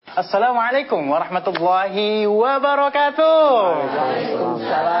Assalamualaikum warahmatullahi wabarakatuh.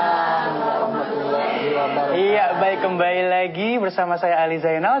 Waalaikumsalam warahmatullahi wabarakatuh. Iya, baik, kembali lagi bersama saya Ali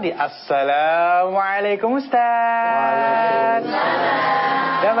Zainal di Assalamualaikum Ustaz.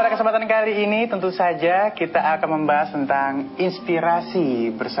 Dan pada kesempatan kali ini tentu saja kita akan membahas tentang inspirasi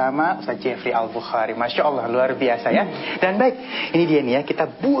bersama Ustaz Jeffrey Al-Bukhari. Masya Allah, luar biasa ya. Dan baik, ini dia nih ya, kita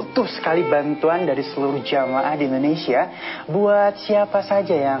butuh sekali bantuan dari seluruh jamaah di Indonesia. Buat siapa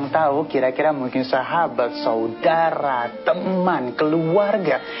saja yang tahu, kira-kira mungkin sahabat, saudara, teman,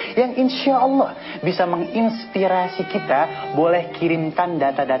 keluarga yang insya Allah bisa menginspirasi kita, boleh kirimkan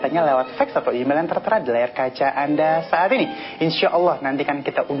data-datanya lewat fax atau email yang tertera di layar kaca Anda saat ini. Insya Allah nanti kan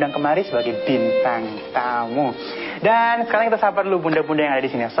kita undang kemari sebagai bintang tamu. Dan sekarang kita sapa dulu bunda-bunda yang ada di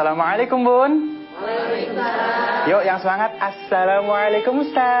sini. Assalamualaikum Bun. Waalaikumsalam. Yuk yang semangat. Assalamualaikum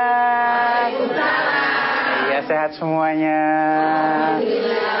Ustaz. Waalaikumsalam. Iya, sehat semuanya.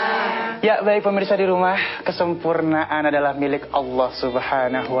 Alhamdulillah. Ya, baik pemirsa di rumah, kesempurnaan adalah milik Allah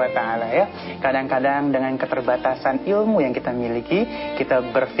Subhanahu wa Ta'ala ya. Kadang-kadang dengan keterbatasan ilmu yang kita miliki, kita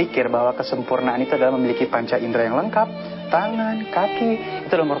berpikir bahwa kesempurnaan itu adalah memiliki panca indera yang lengkap, tangan, kaki, itu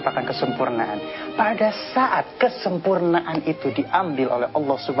adalah merupakan kesempurnaan. Pada saat kesempurnaan itu diambil oleh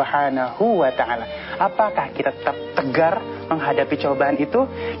Allah Subhanahu wa Ta'ala, apakah kita tetap tegar menghadapi cobaan itu?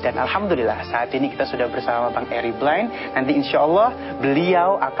 Dan alhamdulillah saat ini kita sudah bersama Bang Eri Blind. Nanti insya Allah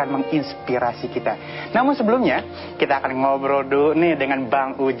beliau akan menginspirasi kita. Namun sebelumnya kita akan ngobrol dulu nih dengan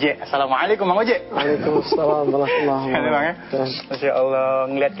Bang Uje. Assalamualaikum Bang Uje. Waalaikumsalam warahmatullahi wabarakatuh. Masya Allah,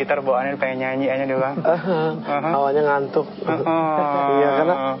 ngeliat gitar bawaannya pengen nyanyi aja nih Bang. Awalnya ngantuk. Iya,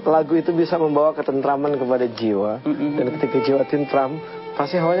 karena lagu itu bisa membawa ketentraman kepada jiwa. Dan ketika jiwa tentram,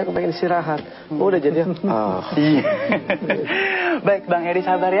 pasti hawanya kepengen istirahat. Udah jadi Iya. Baik Bang Eri,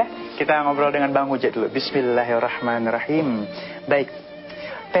 sabar ya. Kita ngobrol dengan Bang Uje dulu. Bismillahirrahmanirrahim. Baik,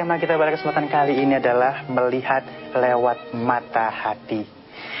 tema kita pada kesempatan kali ini adalah melihat lewat mata hati.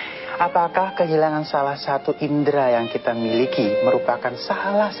 Apakah kehilangan salah satu indera yang kita miliki merupakan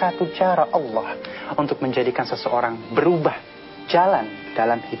salah satu cara Allah untuk menjadikan seseorang berubah jalan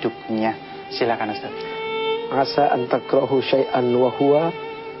dalam hidupnya? Silakan Ustaz. asa an takrahu syai'an wa huwa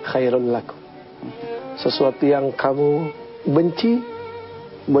khairul lakum. Sesuatu yang kamu benci,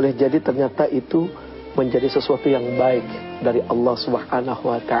 boleh jadi ternyata itu menjadi sesuatu yang baik dari Allah Subhanahu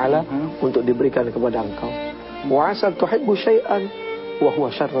wa Ta'ala untuk diberikan kepada engkau. Wa asa tuhibbu syai'an wa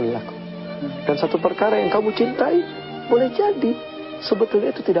huwa syarrul lakum. Dan satu perkara yang kamu cintai, boleh jadi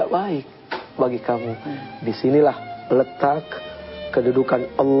sebetulnya itu tidak baik bagi kamu. Disinilah letak kedudukan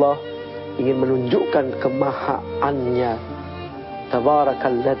Allah ingin menunjukkan kemahaannya.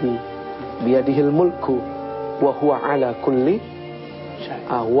 Tabarakalladzi biyadihil mulku wa huwa ala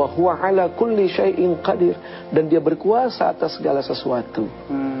kulli syai'in qadir, dan dia berkuasa atas segala sesuatu.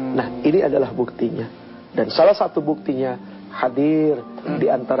 Nah, ini adalah buktinya. Dan salah satu buktinya hadir di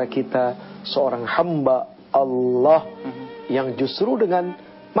antara kita seorang hamba Allah yang justru dengan,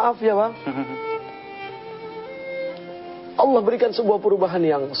 maaf ya Bang, Allah berikan sebuah perubahan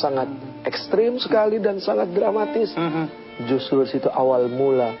yang sangat ekstrim sekali dan sangat dramatis. Justru di situ awal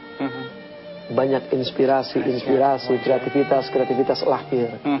mula banyak inspirasi, kreativitas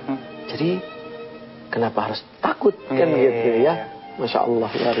lahir. Jadi kenapa harus takut kan gitu ya? Masya Allah,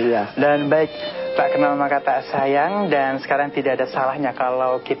 luar biasa. Dan baik, tak kenal maka tak sayang. Dan sekarang tidak ada salahnya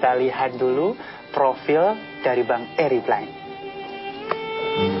kalau kita lihat dulu profil dari Bang Eri Blind.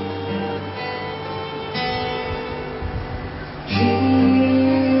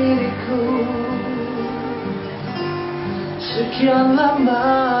 Sekian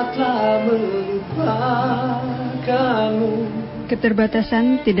lama telah melupakanmu.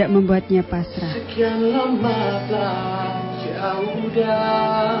 Keterbatasan tidak membuatnya pasrah. Sekian lama telah jauh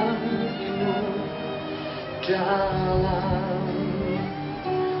darimu dalam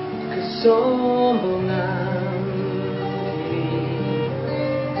kesombongan diri.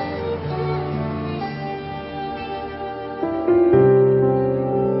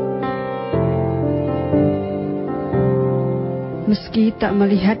 Meski tak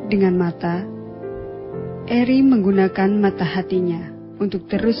melihat dengan mata, Eri menggunakan mata hatinya untuk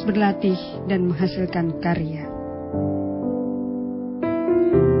terus berlatih dan menghasilkan karya.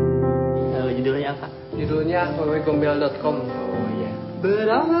 Judulnya apa? Judulnya www.gombel.com. Oh iya.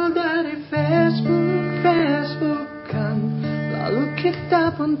 Berawal dari Facebookan, lalu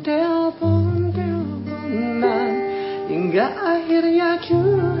kita pun teleponan, hingga akhirnya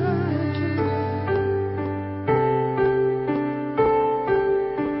curhat.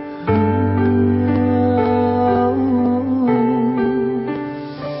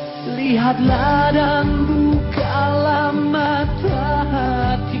 Lihatlah dan bukalah mata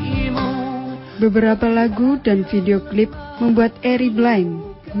hati Beberapa lagu dan video klip membuat Eri Blind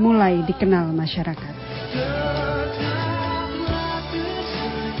mulai dikenal masyarakat.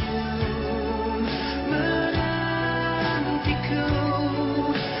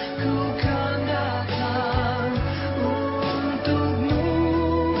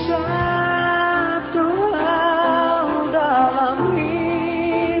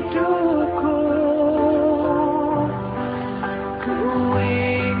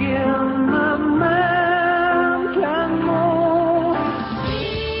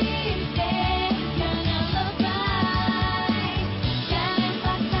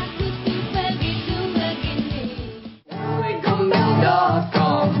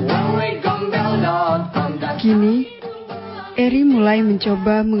 Kini, Eri mulai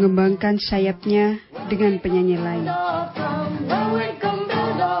mencoba mengembangkan sayapnya dengan penyanyi lain.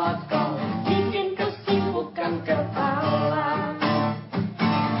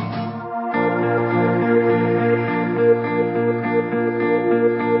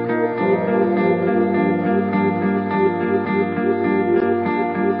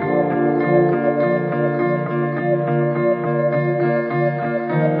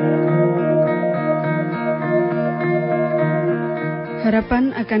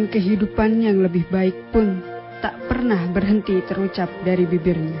 Harapan akan kehidupan yang lebih baik pun tak pernah berhenti terucap dari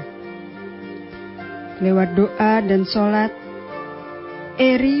bibirnya. Lewat doa dan sholat,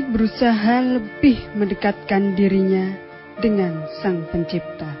 Eri berusaha lebih mendekatkan dirinya dengan Sang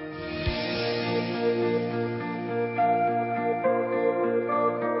Pencipta.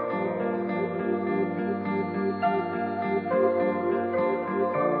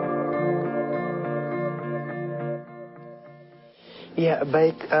 Ya,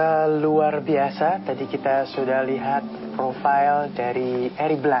 baik, luar biasa. Tadi kita sudah lihat profil dari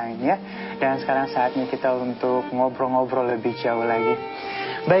Eri Blind ya. Dan sekarang saatnya kita untuk ngobrol-ngobrol lebih jauh lagi.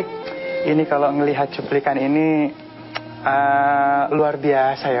 Baik, ini kalau ngelihat cuplikan ini luar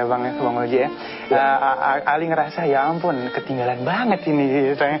biasa ya Bang Oji ya. Ali ngerasa ya ampun ketinggalan banget ini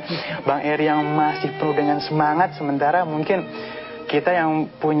gitu ya. Bang Eri yang masih penuh dengan semangat, sementara mungkin kita yang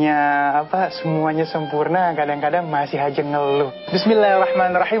punya semuanya sempurna kadang-kadang masih aja ngeluh.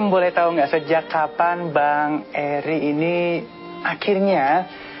 Bismillahirrahmanirrahim. Boleh tahu nggak sejak kapan Bang Eri ini akhirnya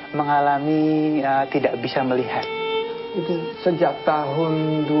mengalami tidak bisa melihat? Itu sejak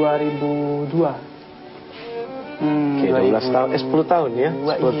tahun 2002. 12 tahun, 10 tahun ya.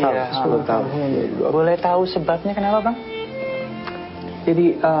 10 tahun. Boleh tahu sebabnya kenapa Bang?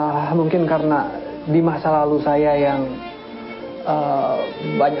 Jadi mungkin karena di masa lalu saya yang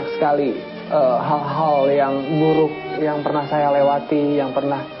banyak sekali hal-hal yang buruk yang pernah saya lewati, yang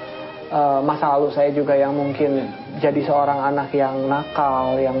pernah masa lalu saya juga yang mungkin jadi seorang anak yang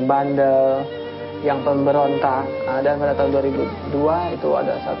nakal, yang bandel, yang pemberontak. Dan pada tahun 2002 itu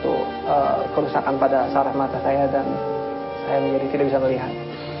ada satu kerusakan pada saraf mata saya dan saya menjadi tidak bisa melihat.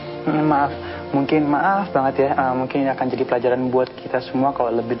 Maaf banget ya, mungkin akan jadi pelajaran buat kita semua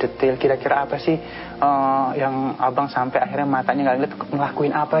kalau lebih detail. Kira-kira apa sih yang abang sampai akhirnya matanya nggak ngeliat,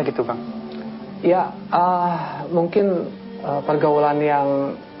 ngelakuin apa gitu Bang? Ya, mungkin pergaulan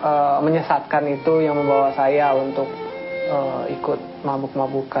yang menyesatkan itu yang membawa saya untuk ikut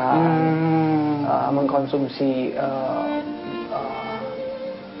mabuk-mabukan, mengkonsumsi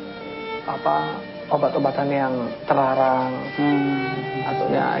obat-obatan yang terlarang,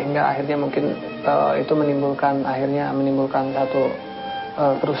 hingga akhirnya mungkin itu menimbulkan satu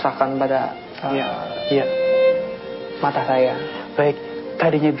kerusakan pada mata saya. Baik,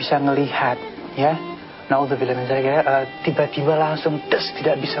 tadinya bisa ngelihat ya, naudzubillah min dzalik, tiba-tiba langsung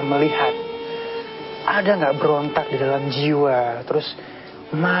tidak bisa melihat. Ada nggak berontak di dalam jiwa, terus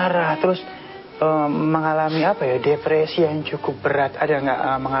marah, terus mengalami depresi yang cukup berat? Ada nggak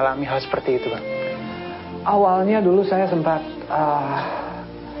mengalami hal seperti itu Bang? Awalnya dulu saya sempat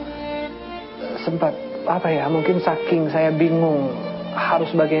mungkin saking saya bingung harus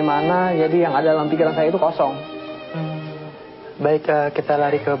bagaimana, jadi yang ada dalam pikiran saya itu kosong. Baik, kita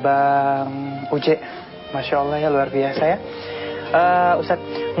lari ke Bang Uje. Masya Allah ya, luar biasa ya.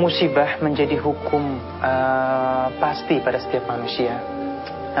 Ustadz, musibah menjadi hukum pasti pada setiap manusia.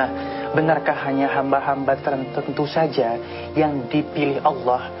 Benarkah hanya hamba-hamba tertentu saja yang dipilih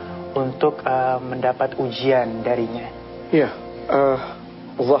Allah untuk mendapat ujian darinya? Ya,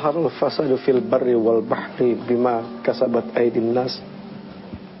 zaharul fasadu fil barri wal bahri bima kasabat aydin nas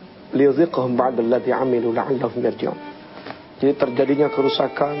liyuziqahum ba'da alladhi amilu la'allahum yarji'un. Jadi terjadinya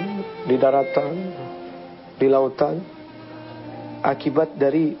kerusakan di daratan, di lautan akibat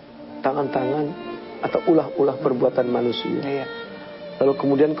dari tangan-tangan atau ulah-ulah perbuatan manusia. Lalu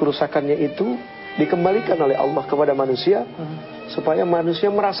kemudian kerusakannya itu dikembalikan oleh Allah kepada manusia, supaya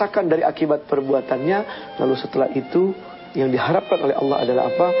manusia merasakan dari akibat perbuatannya. Lalu setelah itu yang diharapkan oleh Allah adalah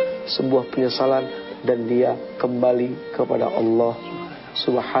apa? Sebuah penyesalan, dan dia kembali kepada Allah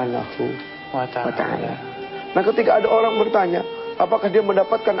Subhanahu wa ta'ala. Nah, ketika ada orang bertanya, apakah dia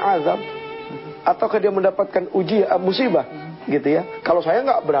mendapatkan azab ataukah dia mendapatkan musibah, gitu ya? Kalau saya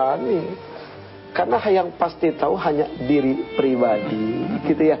nggak berani, karena yang pasti tahu hanya diri pribadi,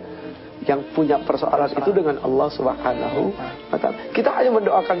 gitu ya, yang punya persoalan itu dengan Allah Subhanahu wa ta'ala. Kita hanya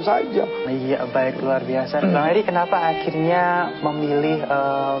mendoakan saja. Iya, baik, luar biasa. Bang Heri, kenapa akhirnya memilih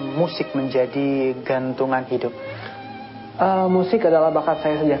musik menjadi gantungan hidup? Musik adalah bakat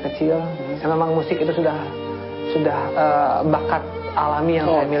saya sejak kecil. Memang musik itu sudah bakat alami yang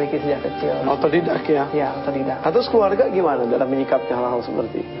saya miliki sejak kecil. Otodidak ya? Ya, otodidak. Terus keluarga gimana dalam menyikapi hal-hal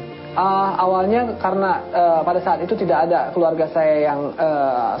seperti ini? Awalnya karena pada saat itu tidak ada keluarga saya yang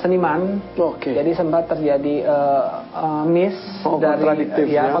seniman, jadi sempat terjadi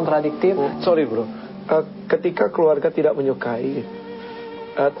kontradiktif. Sorry bro, ketika keluarga tidak menyukai,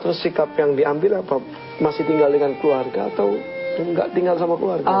 terus sikap yang diambil apa? Masih tinggal dengan keluarga atau nggak tinggal sama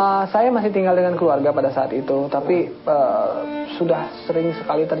keluarga? Saya masih tinggal dengan keluarga pada saat itu, tapi sudah sering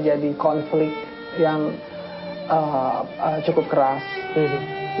sekali terjadi konflik yang cukup keras.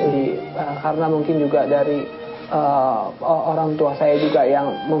 Jadi karena mungkin juga dari orang tua saya juga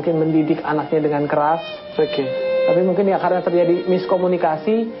yang mungkin mendidik anaknya dengan keras. Tapi mungkin ya karena terjadi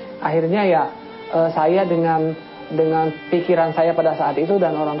miskomunikasi, akhirnya ya saya dengan pikiran saya pada saat itu,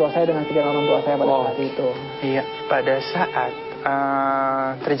 dan orang tua saya dengan pikiran orang tua saya pada saat itu. Iya. Pada saat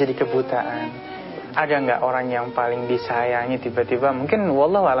terjadi kebutaan, ada nggak orang yang paling disayangi tiba-tiba, mungkin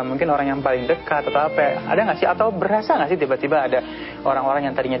wallahualam mungkin orang yang paling dekat atau apa, ada nggak sih, atau berasa nggak sih tiba-tiba ada orang-orang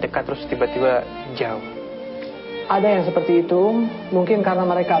yang tadinya dekat terus tiba-tiba jauh? Ada yang seperti itu, mungkin karena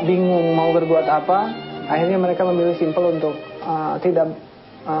mereka bingung mau berbuat apa, akhirnya mereka memilih simpel untuk tidak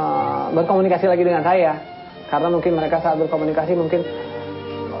berkomunikasi lagi dengan saya, karena mungkin mereka saat berkomunikasi mungkin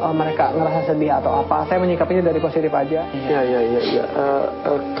mereka ngerasa sedih atau apa. Saya menyikapinya dari positif aja. Iya.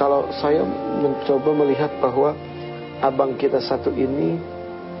 Kalau saya mencoba melihat bahwa abang kita satu ini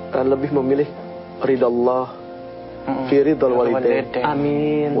lebih memilih ridha Allah fi ridhal walidain.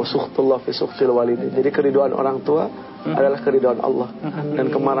 Amin. Wa sukhtullah fi sukhtil walidain. Jadi keridhaan orang tua adalah keridhaan Allah. Dan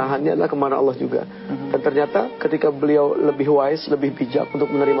kemarahannya adalah kemarahan Allah juga. Dan ternyata ketika beliau lebih wise, lebih bijak untuk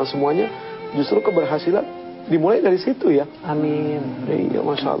menerima semuanya, justru keberhasilan dimulai dari situ ya. Amin. Iya,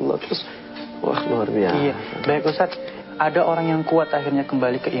 Masya Allah. Terus, wah luar biasa. Iya. Baik Ustaz, ada orang yang kuat akhirnya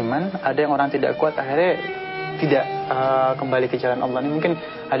kembali ke iman, ada yang orang tidak kuat akhirnya tidak kembali ke jalan Allah. Ini mungkin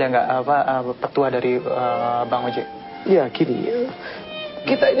ada nggak petua dari Bang Oje? Ya, gini ya.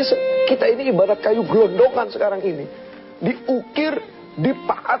 Kita ini ibarat kayu gelondongan sekarang ini. Diukir,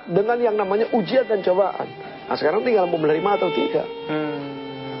 dipaat dengan yang namanya ujian dan cobaan. Nah, sekarang tinggal mau menerima atau tidak.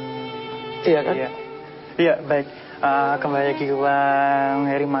 Iya kan? Iya, baik. Kembali lagi ke Bang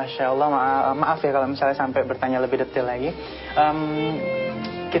Heri, Masya Allah. Maaf ya kalau misalnya sampai bertanya lebih detail lagi.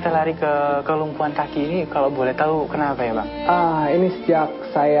 Kita lari ke kelumpuhan kaki ini, kalau boleh tahu kenapa ya Bang? Ini sejak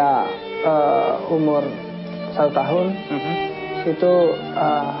saya umur 1 tahun, itu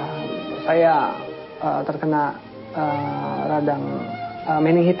saya terkena radang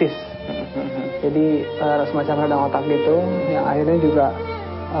meningitis. Jadi semacam radang otak gitu, yang akhirnya juga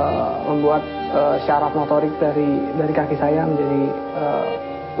membuat syaraf motorik dari kaki saya menjadi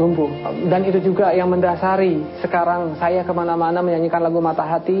lumpuh. Dan itu juga yang mendasari sekarang saya kemana-mana menyanyikan lagu Mata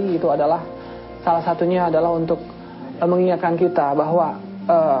Hati. Itu adalah salah satunya adalah untuk mengingatkan kita bahwa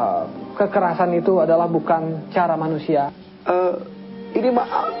kekerasan itu adalah bukan cara manusia. Ini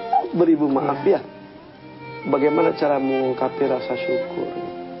maaf, beribu maaf ya. Bagaimana cara mengungkapi rasa syukur?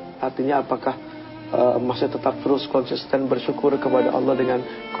 Artinya apakah masih tetap terus konsisten bersyukur kepada Allah dengan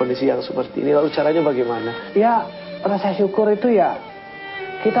kondisi yang seperti ini? Lalu caranya bagaimana? Ya, rasa syukur itu ya,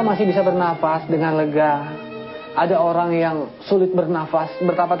 kita masih bisa bernafas dengan lega. Ada orang yang sulit bernafas,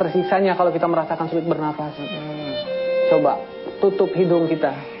 betapa tersiksanya kalau kita merasakan sulit bernafas. Coba tutup hidung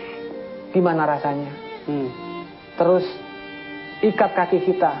kita, gimana rasanya? Terus ikat kaki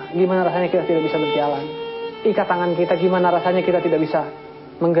kita, gimana rasanya kita tidak bisa berjalan? Ikat tangan kita, gimana rasanya kita tidak bisa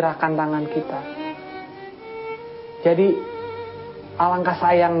menggerakkan tangan kita? Jadi alangkah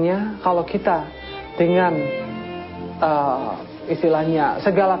sayangnya kalau kita dengan istilahnya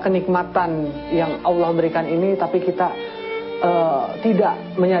segala kenikmatan yang Allah berikan ini, tapi kita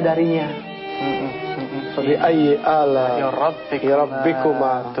tidak menyadarinya. Seperti ayyi ala ya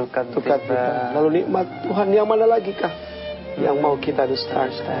rabbikuma tukadzibun. Lalu nikmat Tuhan yang mana lagi kah yang mau kita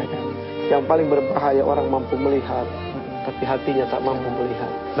dustakan? Yang paling berbahaya orang mampu melihat, tapi hatinya tak mampu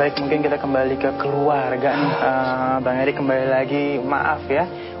melihat. Baik, mungkin kita kembali ke keluarga nih. Bang Eri kembali lagi, maaf ya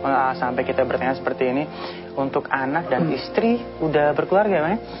sampai kita bertanya seperti ini. Untuk anak dan istri udah berkeluarga ya,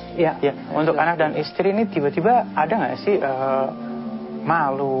 Bang? Ya. Ya. Untuk anak dan istri ini tiba-tiba ada nggak sih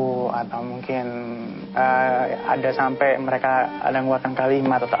malu atau mungkin ada sampai mereka ada mengeluarkan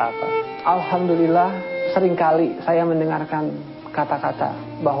kalimat atau apa? Alhamdulillah seringkali saya mendengarkan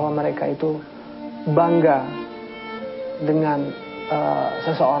kata-kata bahwa mereka itu bangga dengan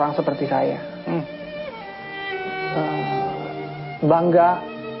seseorang seperti saya. Bangga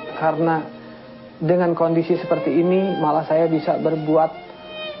karena dengan kondisi seperti ini malah saya bisa berbuat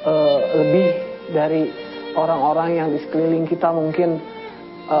lebih dari orang-orang yang di sekeliling kita mungkin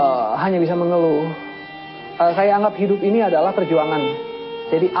hanya bisa mengeluh. Saya anggap hidup ini adalah perjuangan.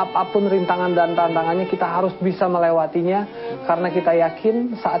 Jadi apapun rintangan dan tantangannya kita harus bisa melewatinya, karena kita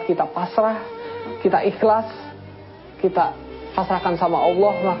yakin saat kita pasrah, kita ikhlas, kita pasrahkan sama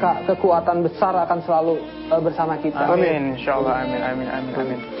Allah, maka kekuatan besar akan selalu bersama kita. Amin, insyaallah, amin.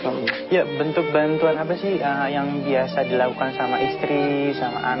 Ya, bentuk bantuan apa sih yang biasa dilakukan sama istri,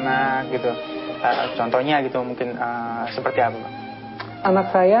 sama anak gitu? Contohnya gitu mungkin seperti apa, Bang? Anak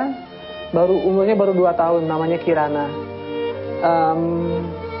saya umurnya baru 2 tahun, namanya Kirana.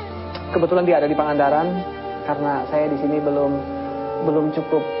 Kebetulan dia ada di Pangandaran karena saya di sini belum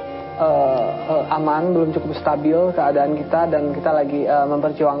cukup aman, belum cukup stabil keadaan kita, dan kita lagi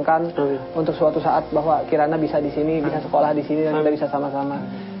memperjuangkan untuk suatu saat bahwa Kirana bisa di sini, bisa sekolah di sini, dan kita bisa sama-sama.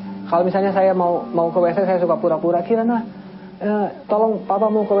 Kalau misalnya saya mau ke WC, saya suka pura-pura, Kirana, tolong papa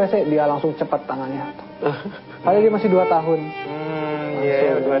mau ke WC, dia langsung cepat tangannya. Padahal dia masih 2 tahun.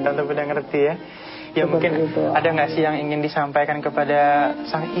 Iya, 2 tahun tapi udah ngerti ya. Ya seperti mungkin itu. Ada nggak sih yang ingin disampaikan kepada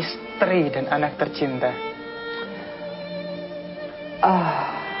sang istri dan anak tercinta?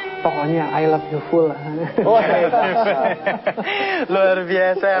 Pokoknya I love you full. Luar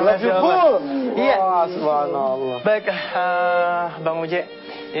biasa, Love you full. Iya. Subhanallah. Baik, Bang Uje,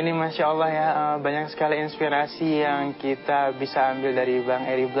 ini Masya Allah ya, banyak sekali inspirasi yang kita bisa ambil dari Bang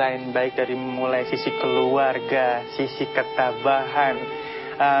Eri Blind, baik dari mulai sisi keluarga, sisi ketabahan,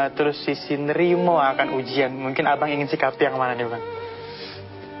 terus sisi nerimo akan ujian. Mungkin abang ingin sikapi yang mana nih, Bang?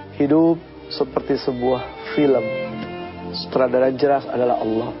 Hidup seperti sebuah film. Sutradara jelas adalah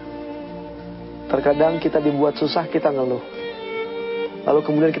Allah. Terkadang kita dibuat susah, kita ngeluh. Lalu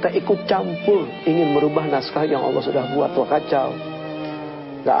kemudian kita ikut campur, ingin merubah naskah yang Allah sudah buat. Wah, kacau.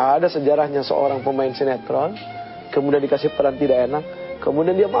 Gak ada sejarahnya seorang pemain sinetron kemudian dikasih peran tidak enak,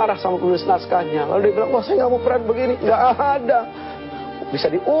 kemudian dia marah sama penulis naskahnya, lalu dia bilang, wah saya gak mau peran begini. Gak ada. Bisa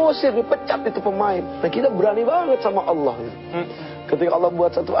diusir, dipecat itu pemain. Nah, kita berani banget sama Allah gitu. Ketika Allah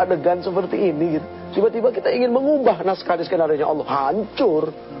buat satu adegan seperti ini gitu, tiba-tiba kita ingin mengubah naskah di skenario Allah,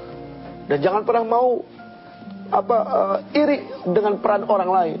 hancur. Dan jangan pernah mau iri dengan peran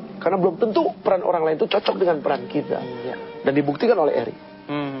orang lain, karena belum tentu peran orang lain itu cocok dengan peran kita. Dan dibuktikan oleh Eri.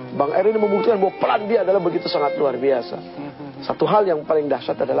 Bang Eri ini membuktikan bahwa peran dia adalah begitu sangat luar biasa. Satu hal yang paling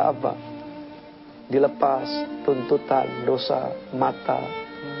dahsyat adalah apa? Dilepas tuntutan dosa mata,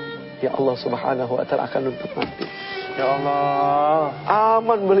 ya Allah Subhanahu wa ta'ala akan nuntut nanti. Ya Allah,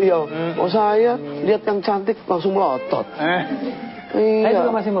 aman beliau. Oh, saya lihat yang cantik langsung melotot. Iya. Saya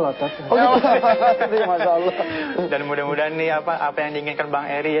juga masih melotot. Oh, gitu. Masya Allah. Dan mudah-mudahan nih apa yang diinginkan Bang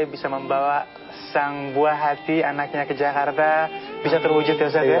Eri ya bisa membawa sang buah hati anaknya ke Jakarta bisa terwujud ya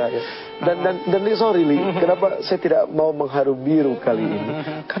Ustaz ya. Iya. Dan sorry Li, kenapa saya tidak mau mengharu biru kali ini?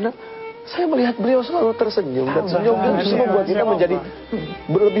 Karena saya melihat beliau selalu tersenyum, dan senyum itu justru membuat kita menjadi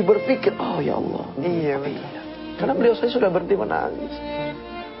lebih berpikir, oh ya Allah. Iya betul. Karena beliau saya sudah berhenti menangis,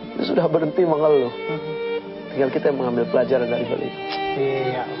 dia sudah berhenti mengeluh. Tinggal kita yang mengambil pelajaran dari beliau.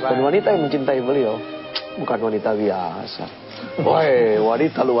 Iya. Dan wanita yang mencintai beliau bukan wanita biasa. Woi,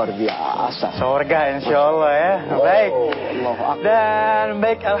 wanita luar biasa. Surga insyaallah ya. Baik. Dan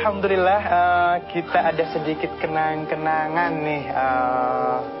baik, alhamdulillah kita ada sedikit kenang-kenangan nih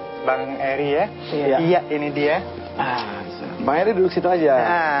Bang Eri ya. Iya, ini dia. Bang Eri duduk situ aja.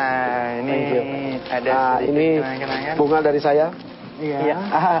 Ini ada sedikit ini kenang-kenangan. Bunga dari saya. Iya.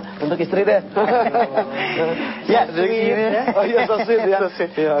 Untuk istri deh. Ya, sedikit ya. Oh iya, so sweet ya.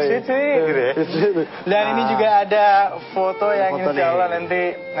 Sweet gitu ya. Dan ini juga ada foto yang insyaallah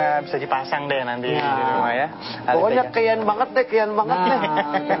nanti bisa dipasang deh nanti di rumah ya. Pokoknya kian banget deh.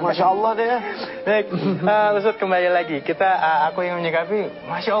 Masya Allah deh. Baik, Ustaz kembali lagi. Aku yang menyikapi,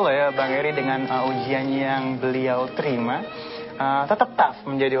 Masya Allah ya Bang Eri dengan ujian yang beliau terima. Tetap tough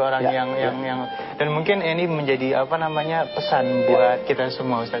menjadi orang yang dan mungkin ini menjadi pesan buat kita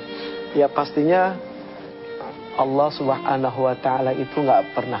semua Ustaz. Ya pastinya Allah Subhanahu wa ta'ala itu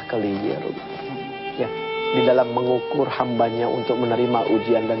gak pernah keliru. Ya, di dalam mengukur hambanya untuk menerima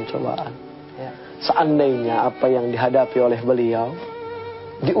ujian dan cobaan. Seandainya apa yang dihadapi oleh beliau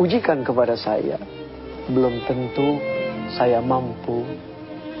diujikan kepada saya, belum tentu saya mampu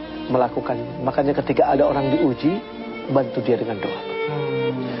melakukannya. Makanya ketika ada orang diuji, bantu dia dengan doa.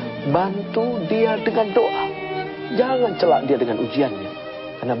 Bantu dia dengan doa. Jangan celak dia dengan ujiannya.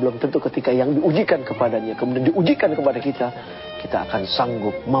 Karena belum tentu ketika yang diujikan kepadanya kemudian diujikan kepada kita, kita akan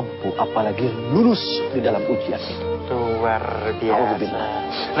sanggup, mampu, apalagi lulus di dalam ujian itu. Luar biasa.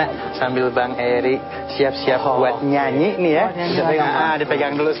 Nah, sambil Bang Eri siap-siap buat nyanyi nih ya.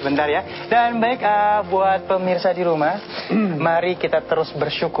 Dipegang dulu sebentar ya. Dan baik buat pemirsa di rumah, mari kita terus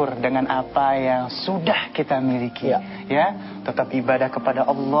bersyukur dengan apa yang sudah kita miliki. Ya, tetap ibadah kepada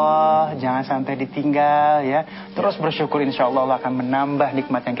Allah, jangan sampai ditinggal ya. Terus bersyukur, insya Allah akan menambah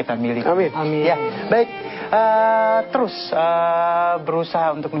nikmat yang kita miliki. Amin. Ya, baik. Terus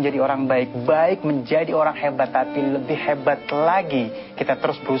berusaha untuk menjadi orang baik, menjadi orang hebat, tapi lebih hebat lagi kita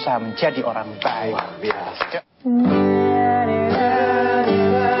terus berusaha menjadi orang baik. Luar biasa.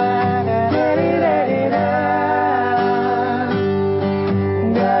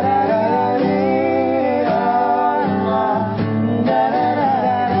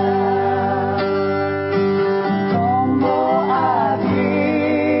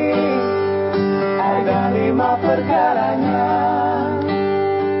 Perkaranya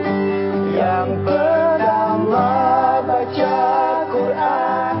yang pertama, baca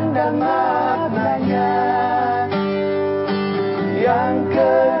Quran dan maknanya. Yang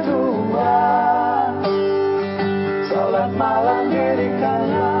kedua, salat malam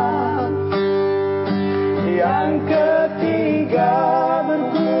dirikanlah. Yang ketiga,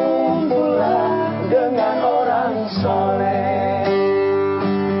 berkumpullah dengan orang soleh.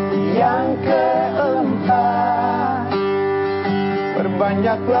 Yang keempat,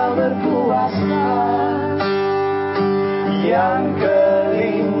 banyaklah berpuasa. Yang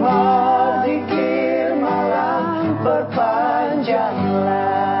kelima, zikir malam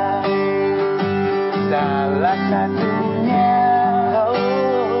perpanjanglah. Salah satunya,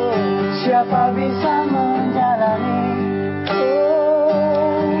 siapa bisa